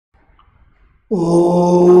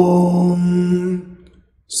ॐ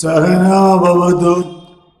सहना भवतु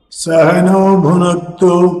सहनो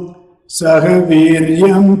भुनक्तु सह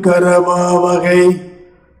वीर्यं करवावहै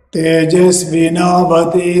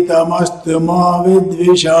तेजस्विनावतीतमस्तु मा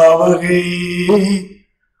विद्विषावहै।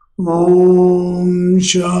 ॐ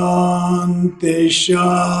शान्ति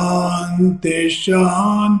शान्ति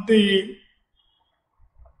शान्ति।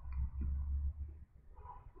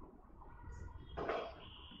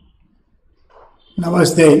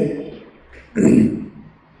 Namaste.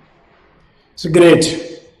 It's great.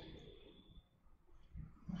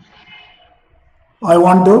 I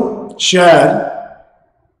want to share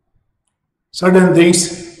certain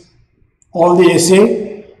things, all the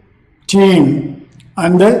essay team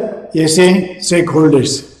and the essay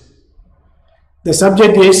stakeholders. The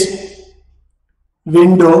subject is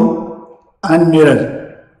window and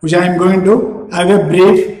mirror, which I am going to have a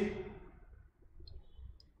brief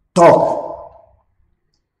talk.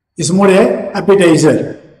 It's more a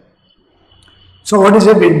appetizer. So what is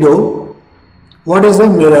a window? What is a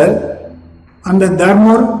mirror? And the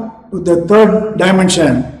third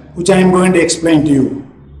dimension, which I am going to explain to you.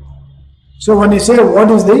 So when you say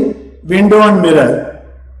what is the window and mirror,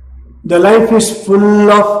 the life is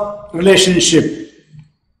full of relationship.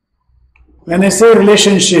 When I say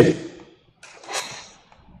relationship,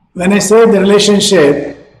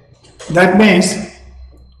 that means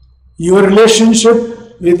your relationship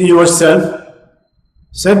with yourself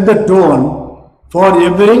set the tone for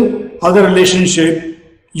every other relationship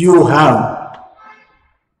you have.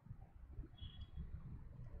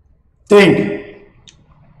 Think.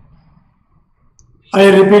 I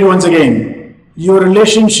repeat once again. Your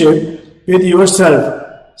relationship with yourself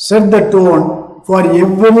set the tone for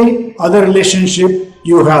every other relationship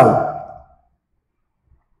you have.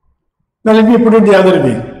 Now let me put it the other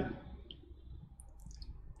way.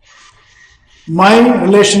 My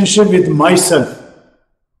relationship with myself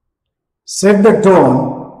set the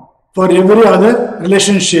tone for every other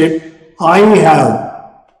relationship I have.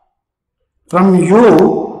 From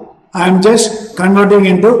you, I am just converting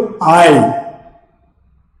into I.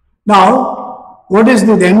 Now, what is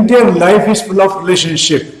the entire life is full of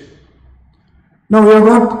relationship. Now, we have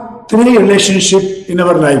got three relationships in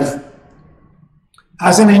our life.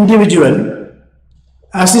 As an individual,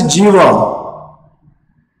 as a jiva.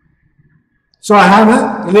 So I have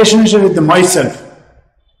a relationship with myself.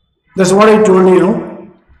 That's what I told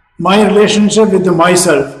you. My relationship with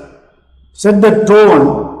myself set the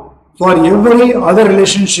tone for every other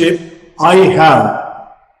relationship I have.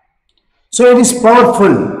 So it is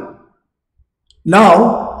powerful.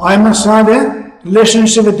 Now I must have a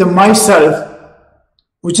relationship with myself,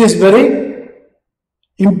 which is very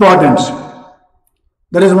important.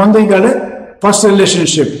 There is one thing called a first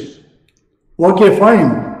relationship. Okay,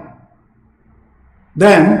 fine.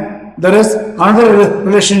 Then there is another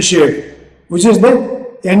relationship, which is the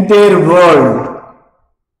entire world,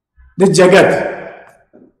 the Jagat,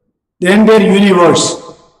 the entire universe.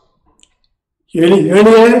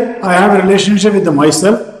 Earlier, I have a relationship with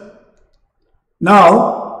myself.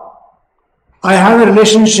 Now, I have a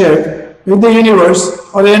relationship with the universe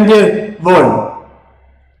or the entire world.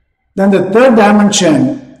 Then the third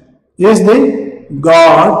dimension is the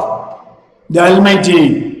God, the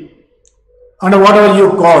Almighty, and whatever you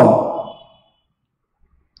call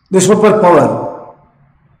the superpower.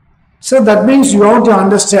 So that means you have to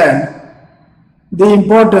understand the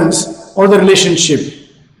importance of the relationship.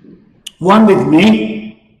 One with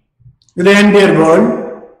me, with the entire world,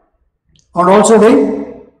 and also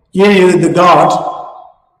the God.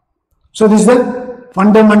 So this is the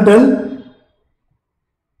fundamental,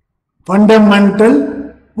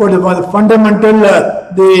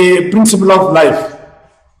 the principle of life.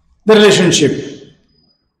 The relationship.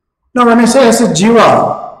 Now when I say as a jiva,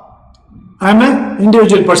 I am an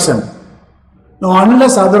individual person. Now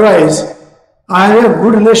unless otherwise I have a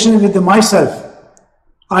good relation with myself,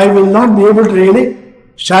 I will not be able to really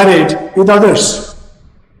share it with others.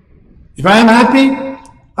 If I am happy,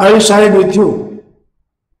 I will share it with you.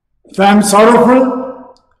 If I am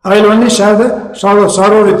sorrowful, I will only share the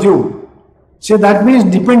sorrow with you. See, that means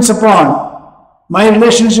depends upon my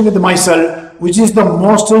relationship with myself, which is the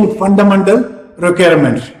most fundamental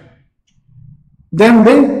requirement. Then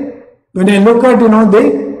when I look at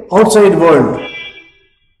the outside world,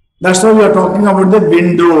 that's why we are talking about the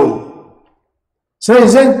window. So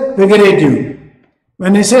it's a figurative.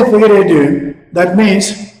 When I say figurative, that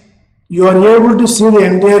means you are able to see the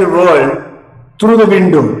entire world through the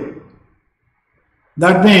window.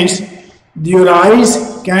 That means your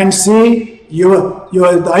eyes can see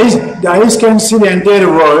the eyes can see the entire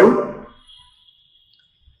world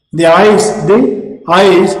The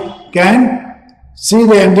eyes can see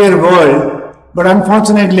the entire world, but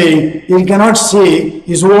unfortunately, he cannot see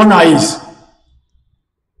his own eyes.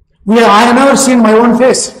 I have never seen my own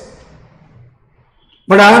face,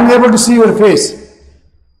 but I am able to see your face.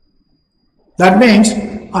 That means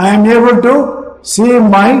I am able to see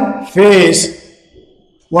my face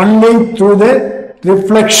only through the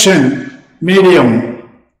reflection medium,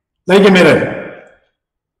 like a mirror.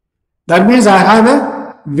 That means I have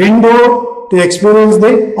a window to experience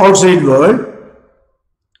the outside world,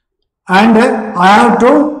 and I have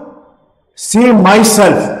to see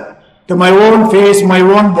myself, to my own face, my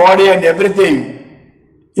own body and everything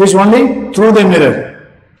is only through the mirror.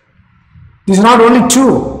 This is not only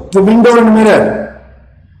two, the window and mirror.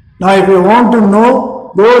 Now if you want to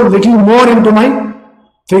know, go a little more into my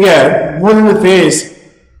figure, more in the face,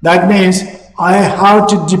 that means I have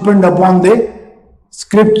to depend upon the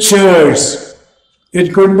scriptures.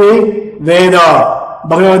 It could be Veda,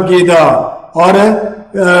 Bhagavad Gita, or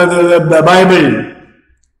the Bible,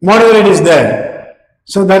 whatever it is there.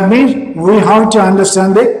 So that means we have to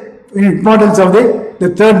understand the importance of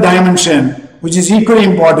the third dimension, which is equally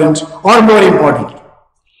important or more important.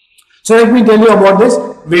 So let me tell you about this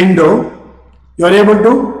window. You are able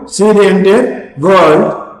to see the entire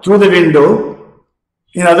world through the window.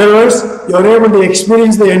 In other words, you are able to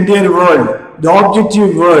experience the entire world, the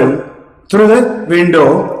objective world, through the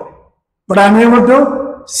window. But I am able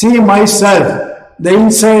to see myself, the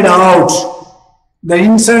inside out. The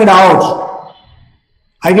inside out.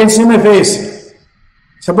 I can see my face.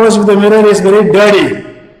 Suppose if the mirror is very dirty,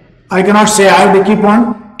 I cannot say I have to keep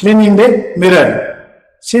on cleaning the mirror.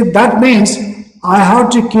 See, that means I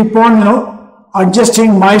have to keep on,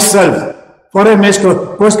 adjusting myself for a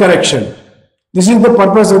course correction. This is the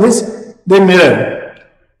purpose of the mirror.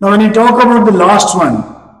 Now, when you talk about the last one,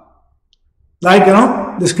 like,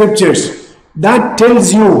 the scriptures, that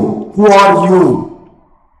tells you who are you.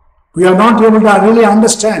 We are not able to really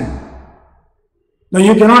understand. Now,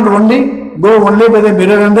 you cannot go only by the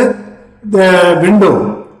mirror and the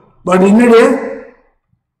window. But in a day,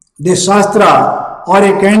 the Shastra or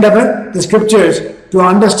a kind of the scriptures to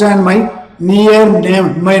understand my near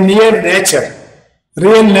nature,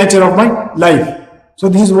 real nature of my life. So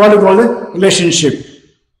this is what we call the relationship.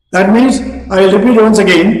 That means, I will repeat once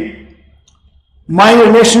again, my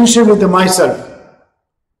relationship with myself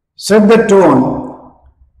set the tone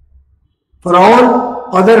for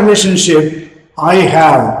all other relationships I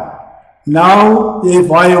have. Now,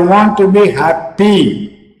 if I want to be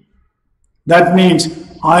happy, that means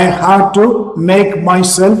I have to make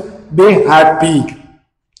myself be happy.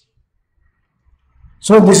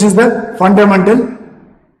 So this is the fundamental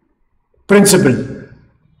principle.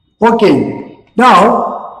 Okay, now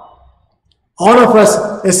all of us,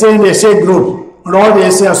 SA and SA group and all the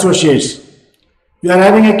SA associates, we are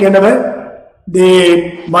having a kind of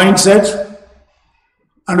the mindset,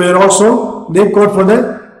 and we are also the code for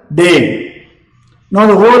the day. Now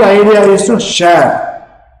the whole idea is to share.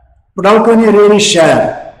 But how can you really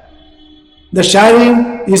share? The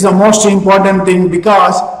sharing is the most important thing,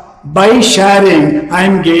 because by sharing I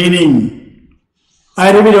am gaining.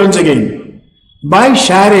 I repeat once again. By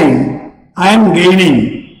sharing I am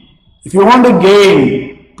gaining. If you want to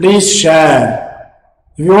gain, please share.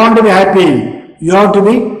 If you want to be happy, you have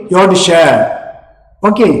to share.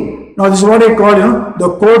 Okay. Now this is what I call, the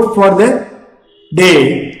code for the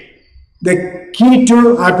day, the key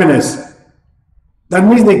to happiness. That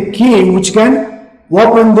means the key which can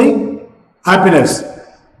open the happiness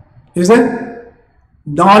is that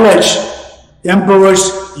knowledge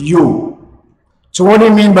empowers you. So what do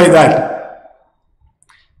you mean by that?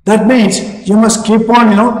 That means you must keep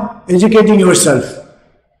on, educating yourself.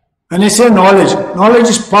 When I say knowledge, knowledge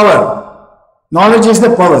is power. Knowledge is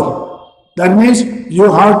the power. That means you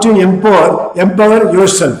have to empower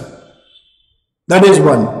yourself. That is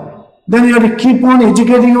one. Then you have to keep on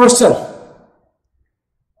educating yourself.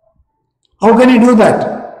 How can you do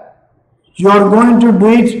that? You are going to do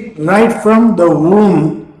it right from the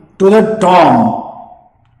womb to the tomb,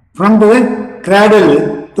 from the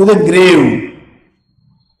cradle to the grave.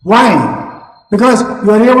 Why? Because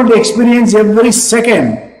you are able to experience every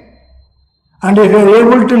second. And if you are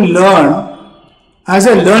able to learn as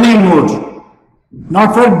a learning mode,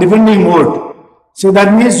 not for defending mode, so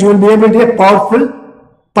that means you will be able to be a powerful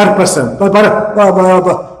person.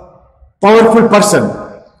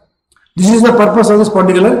 This is the purpose of this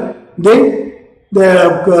particular day,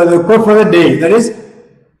 the code for the day. That is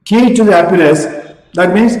key to the happiness.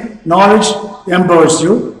 That means knowledge empowers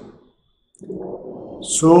you.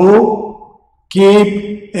 So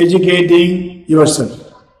keep educating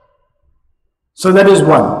yourself. So that is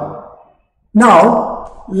one.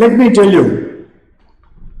 Now, let me tell you,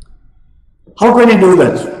 how can you do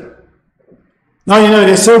that? Now, in a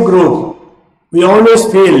reserve group, we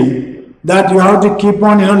always feel that you have to keep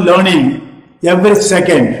on, learning every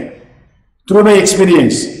second through by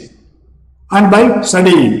experience and by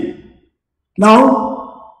studying.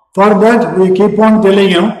 Now, for that, we keep on telling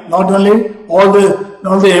you, not only all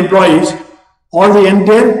the employees, all the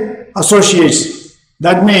entire associates.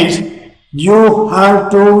 That means you have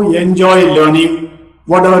to enjoy learning,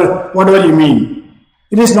 whatever you mean.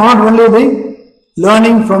 It is not only the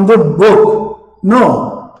learning from the book.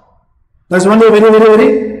 No. That's only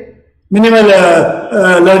very minimal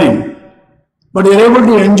learning. But you are able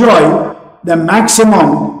to enjoy the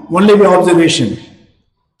maximum only by observation.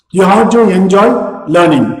 You have to enjoy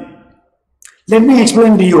learning. Let me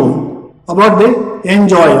explain to you about the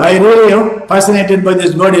enjoy. I really am fascinated by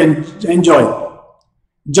this word enjoy.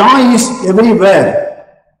 Joy is everywhere,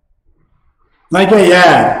 like a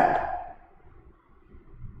air.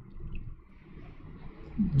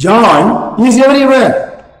 Joy is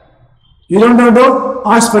everywhere. You don't have to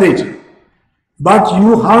ask for it, but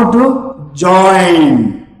you have to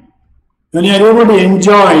join. When you are able to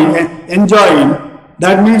enjoy,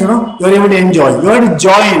 that means you are able to enjoy. You have to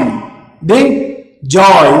join the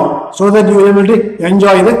joy so that you are able to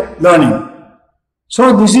enjoy the learning.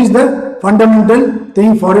 So this is the fundamental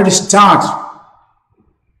thing for it to start.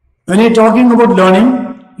 When you are talking about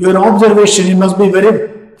learning, your observation must be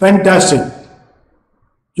very fantastic.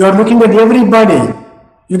 You are looking at everybody.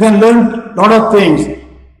 You can learn a lot of things,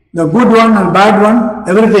 the good one and bad one,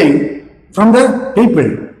 everything from the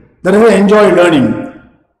people. That is why enjoy learning.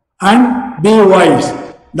 And be wise.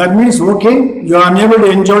 That means, okay, you are unable to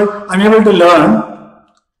enjoy, unable to learn,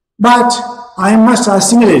 but I must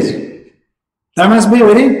assimilate. I must be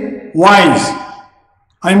very wise.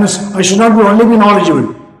 I should not only be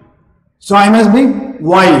knowledgeable. So I must be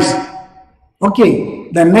wise. Okay,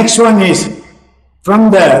 the next one is,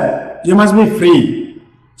 from there, you must be free.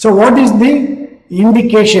 So what is the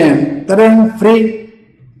indication that I am free?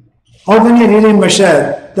 How can you really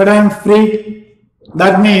measure that I am free?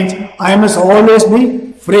 That means I must always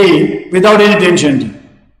be free without any tension.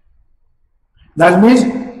 That means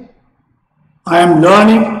I am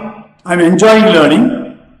learning, I am enjoying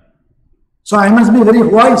learning, so I must be very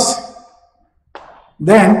wise.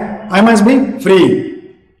 Then I must be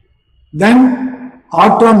free. Then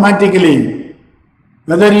automatically,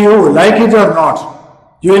 whether you like it or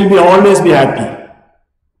not, you will always be happy.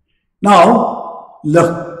 Now,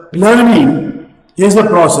 learning is the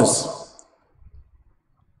process.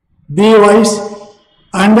 Be wise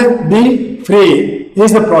and be free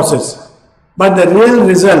is the process. But the real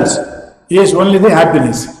results is only the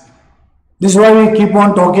happiness. This is why we keep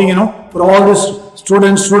on talking, for all the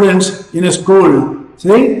students in a school,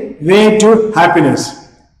 say, way to happiness.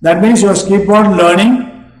 That means you must keep on learning,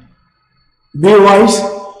 be wise,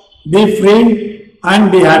 be free,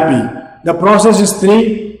 and be happy. The process is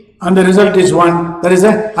 3 and the result is 1, that is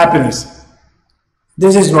a happiness.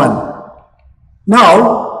 This is 1.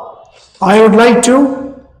 Now, I would like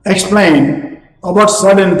to explain about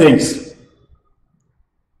certain things.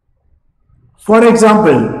 For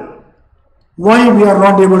example, why we are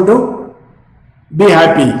not able to be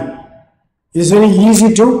happy. It's very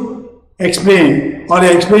easy to explain or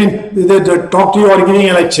talk to you or giving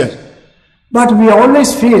a lecture. But we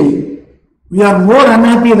always feel we are more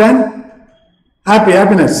unhappy than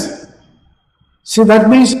happiness. See, that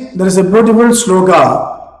means there is a beautiful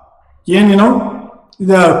sloka in,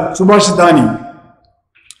 the Subhashitani,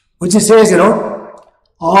 which says,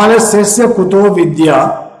 Alasya kuto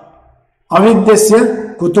vidya,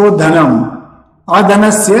 avidyasya kuto dhanam,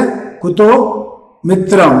 adhanasya kuto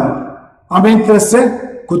mitram,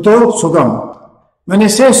 amitrasya kuto sukham. When you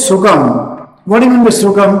say sukham, what do you mean by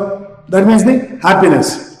sukham? That means the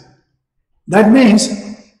happiness. That means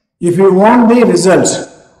if you want the results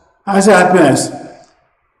as a happiness,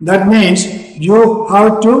 that means you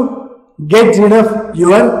have to get rid of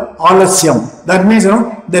your alasyam. That means,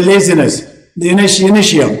 the laziness, the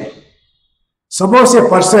inertia. Suppose a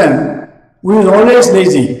person who is always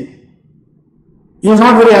lazy, he is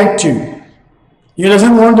not very active, he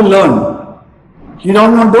doesn't want to learn, he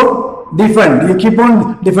don't want to defend, he keep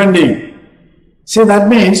on defending. See, that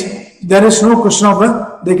means there is no question of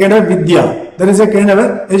the kind of vidya, there is a kind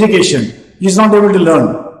of education, he is not able to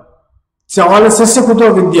learn. So, alasya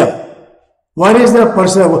kuto vidya. Where is the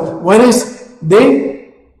person? Where is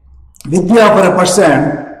the vidya for a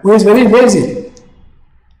person who is very lazy?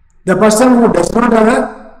 The person who does not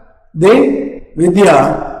have the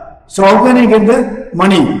vidya, so how can he get the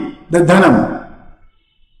money, the dhanam?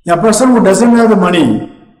 A person who doesn't have the money,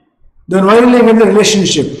 then why will he get the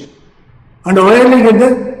relationship? And why will he get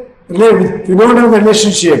if you don't have the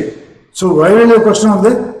relationship, so why will the question of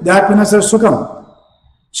the happiness of Sukham?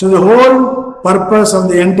 So the whole purpose of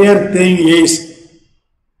the entire thing is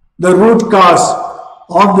the root cause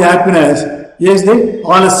of the happiness is the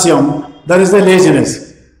alasyam, that is the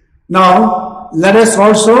laziness. Now let us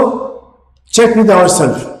also check with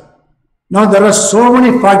ourselves. Now there are so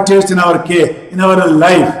many factors in our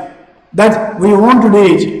life that we want to do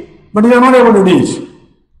it, but we are not able to do it.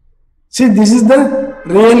 See, this is the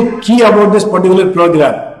real key about this particular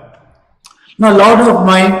program. Now, a lot of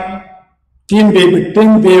my teammates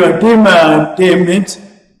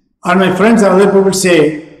and my friends and other people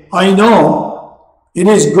say, I know it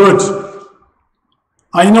is good.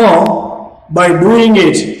 I know by doing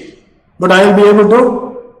it, but I will be able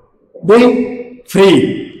to be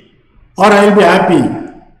free. Or I will be happy,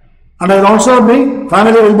 and I will also be,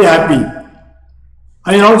 family will be happy.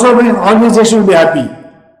 I will also be, organization will be happy.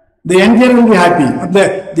 The entire will be happy.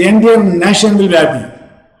 The entire nation will be happy.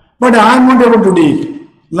 But I am not able to do it.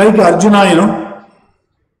 Like Arjuna,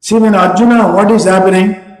 See, when Arjuna, what is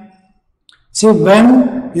happening? See,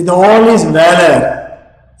 when with all his valor,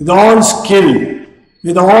 with all skill,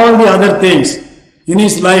 with all the other things in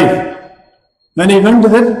his life, when he went to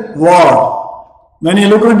that war, when he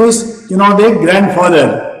looked at his, the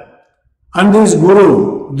grandfather and his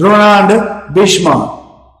guru, Drona and Bhishma,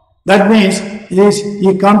 that means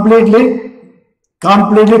he completely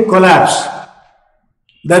collapsed.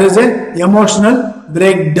 There is an emotional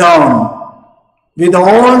breakdown with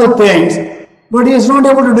all the things, but he is not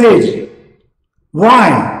able to do it.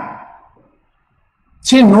 Why?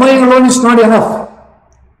 See, knowing alone is not enough,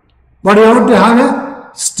 but you have to have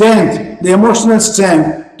a strength, the emotional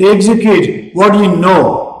strength to execute what you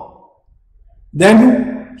know.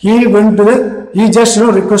 Then he just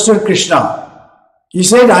requested Krishna. He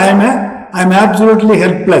said, I am absolutely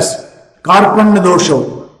helpless. Karpanna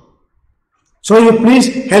dosho. So you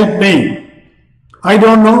please help me. I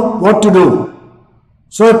don't know what to do.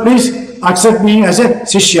 So please accept me as a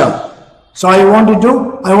Shishya. So I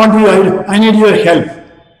need your help.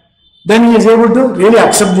 Then he is able to really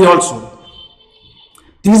accept me also.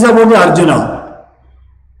 This is about the Arjuna.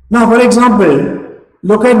 Now, for example,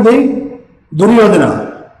 look at the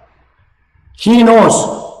Duryodhana. He knows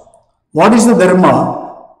what is the dharma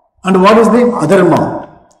and what is the adharma.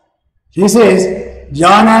 He says,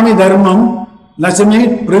 Janami dharmam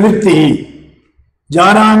nasami pravrittihi.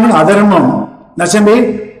 Janami adharmam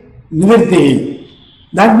nasami nivrittihi.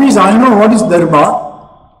 That means I know what is dharma,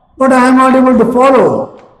 but I am not able to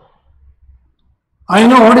follow. I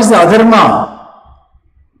know what is the adharma,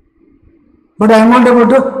 but I am not able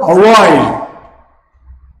to avoid.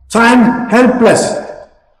 So I am helpless.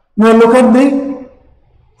 Now look at the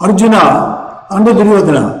Arjuna and the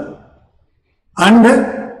Duryodhana. And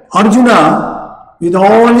Arjuna, with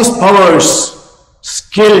all his powers,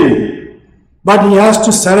 skill, but he has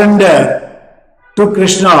to surrender to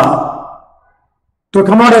Krishna to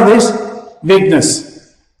come out of his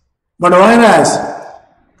weakness. But whereas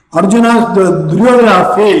Arjuna, the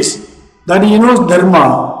Duryodhana feels that he knows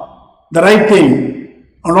dharma, the right thing,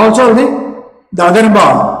 and also the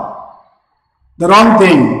adharma, the wrong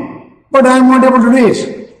thing, but I am not able to do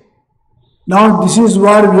it. Now this is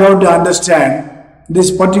where we have to understand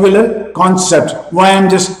this particular concept, why I am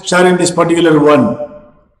just sharing this particular one.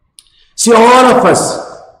 See, all of us,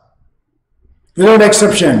 without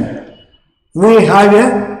exception, we have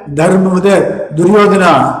a dharma, the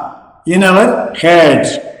Duryodhana in our head,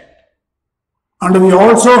 and we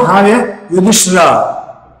also have a Yudhishthira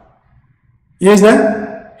is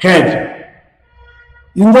the head.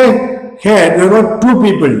 In the head, there are two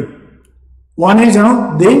people. One is,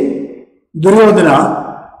 the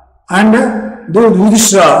Duryodhana, and the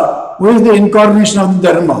Yudhishthira, who is the incarnation of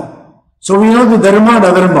the Dharma. So we know the Dharma and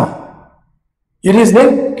Adharma. It is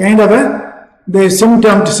the kind of the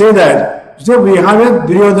symptom to say that. So we have a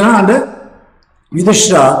Duryodhana and a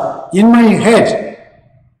Yudhishthira in my head.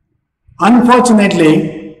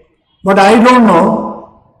 Unfortunately, but I don't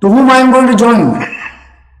know to whom I am going to join.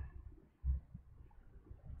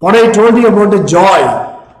 What I told you about the joy,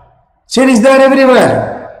 see, it is there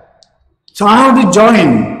everywhere. So I have to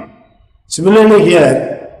join. Similarly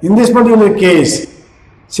here, in this particular case,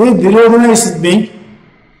 see, Duryodhana is me,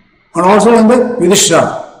 and also in the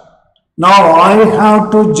Yudhishthira. Now I have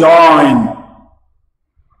to join.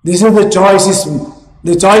 This is the choice.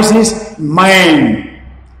 The choice is mine.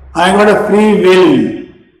 I got a free will.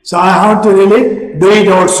 So I have to really do it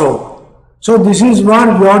also. So this is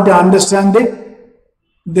what you have to understand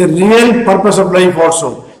the real purpose of life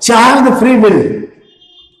also. See, I have the free will.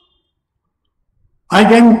 I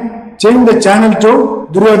can change the channel to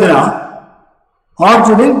Duryodhana or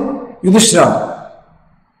to the Yudhishthira.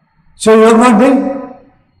 So you have got the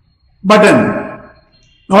button.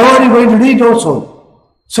 How are you going to do it also?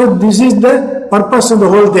 So this is the purpose of the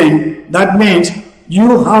whole thing. That means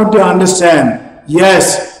you have to understand,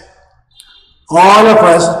 yes, all of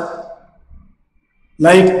us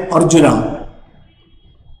like Arjuna.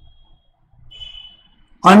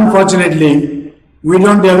 Unfortunately, we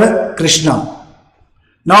don't have a Krishna.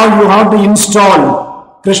 Now you have to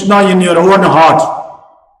install Krishna in your own heart.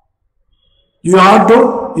 You have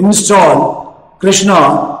to install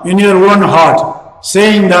Krishna in your own heart,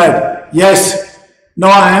 saying that, yes, now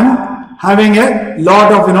I am having a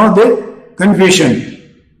lot of, the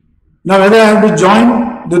confusion. Now whether I have to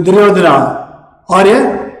join the Duryodhana or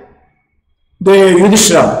the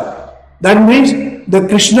Yudhishthira, that means the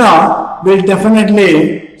Krishna will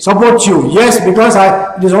definitely support you. Yes, because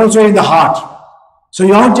it is also in the heart. So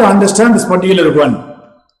you have to understand this particular one.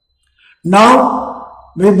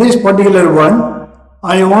 Now, with this particular one,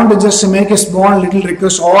 I want to just make a small little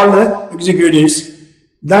request to all the executives.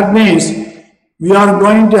 That means we are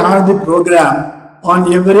going to have the program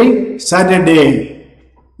on every Saturday,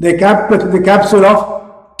 the capsule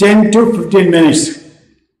of 10 to 15 minutes.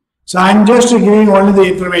 So I am just giving only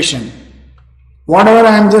the information. Whatever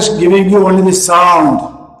I am just giving you only the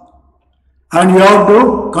sound. And you have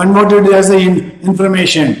to convert it as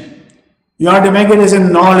information. You have to make it as a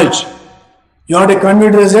knowledge. You have to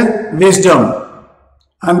convert it as a wisdom.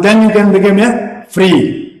 And then you can become a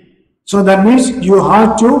free. So that means you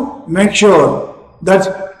have to make sure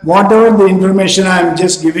that whatever the information I am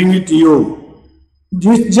just giving it to you,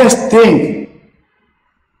 you just think,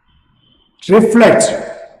 reflect,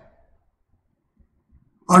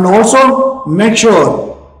 and also make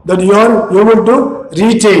sure that you are able to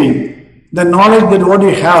retain the knowledge that what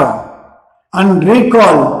you have and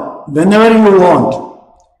recall whenever you want,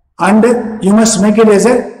 and you must make it as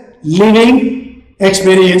a living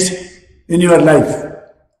experience in your life.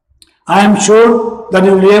 I am sure that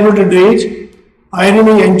you will be able to do it. I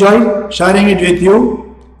really enjoy sharing it with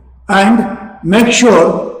you, and make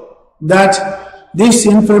sure that this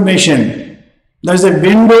information, there is a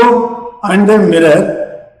window and the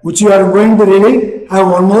mirror, which you are going to really have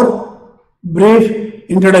one more brief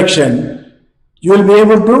introduction. You will be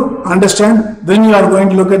able to understand when you are going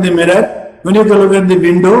to look at the mirror, when you can look at the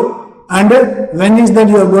window, and when is that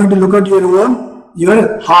you are going to look at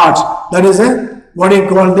your heart. That is what you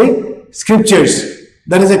call the scriptures.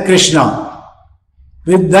 That is a Krishna.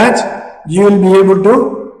 With that, you will be able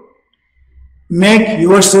to make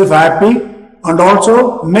yourself happy, and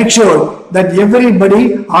also make sure that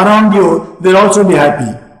everybody around you will also be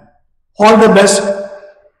happy. All the best.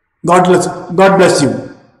 God bless you.